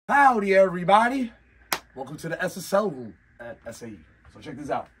Howdy, everybody. Welcome to the SSL Room at SAE. So check this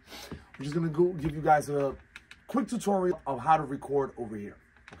out. We're just going to go give you guys a quick tutorial of how to record over here,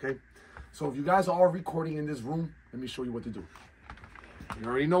 okay? So if you guys are recording in this room, let me show you what to do. You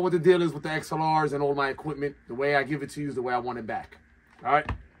already know what the deal is with the XLRs and all my equipment. The way I give it to you is the way I want it back, all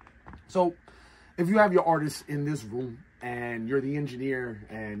right? So if you have your artists in this room and you're the engineer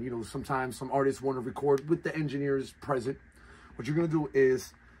and, you know, sometimes some artists want to record with the engineers present, what you're going to do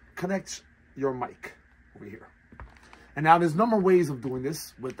is connect your mic over here. And now there's a number of ways of doing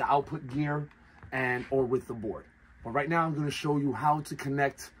this with the output gear and or with the board. But right now I'm going to show you how to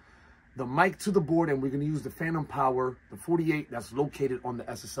connect the mic to the board, and we're going to use the Phantom Power, the 48 that's located on the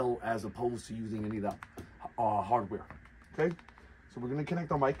SSL as opposed to using any of the hardware. Okay, so we're going to connect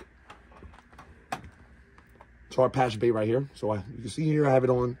the mic to our patch bay right here. So you can see here I have it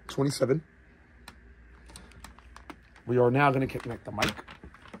on 27. We are now going to connect the mic.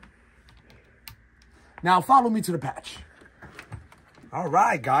 Now follow me to the patch. All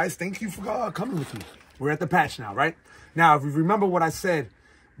right, guys, thank you for coming with me. We're at the patch now, right? Now, if you remember what I said,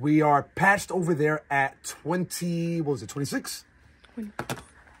 we are patched over there at 20, what was it, 26? 20.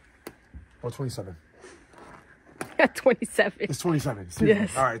 Or 27? Yeah, 27. It's 27.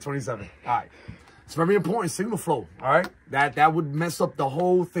 Yes. All right, 27. All right. It's very important, signal flow, all right? That would mess up the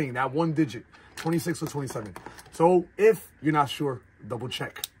whole thing, that one digit, 26 or 27. So if you're not sure, double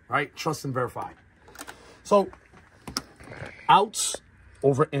check, right? Trust and verify. So outs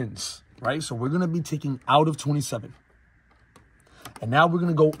over ins, right? So we're going to be taking out of 27. And now we're going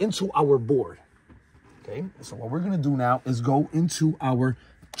to go into our board. Okay. So what we're going to do now is go into our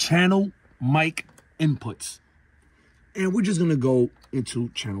channel mic inputs. And we're just going to go into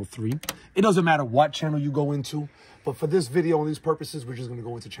channel 3. It doesn't matter what channel you go into, but for this video and these purposes, we're just going to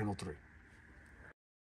go into channel 3.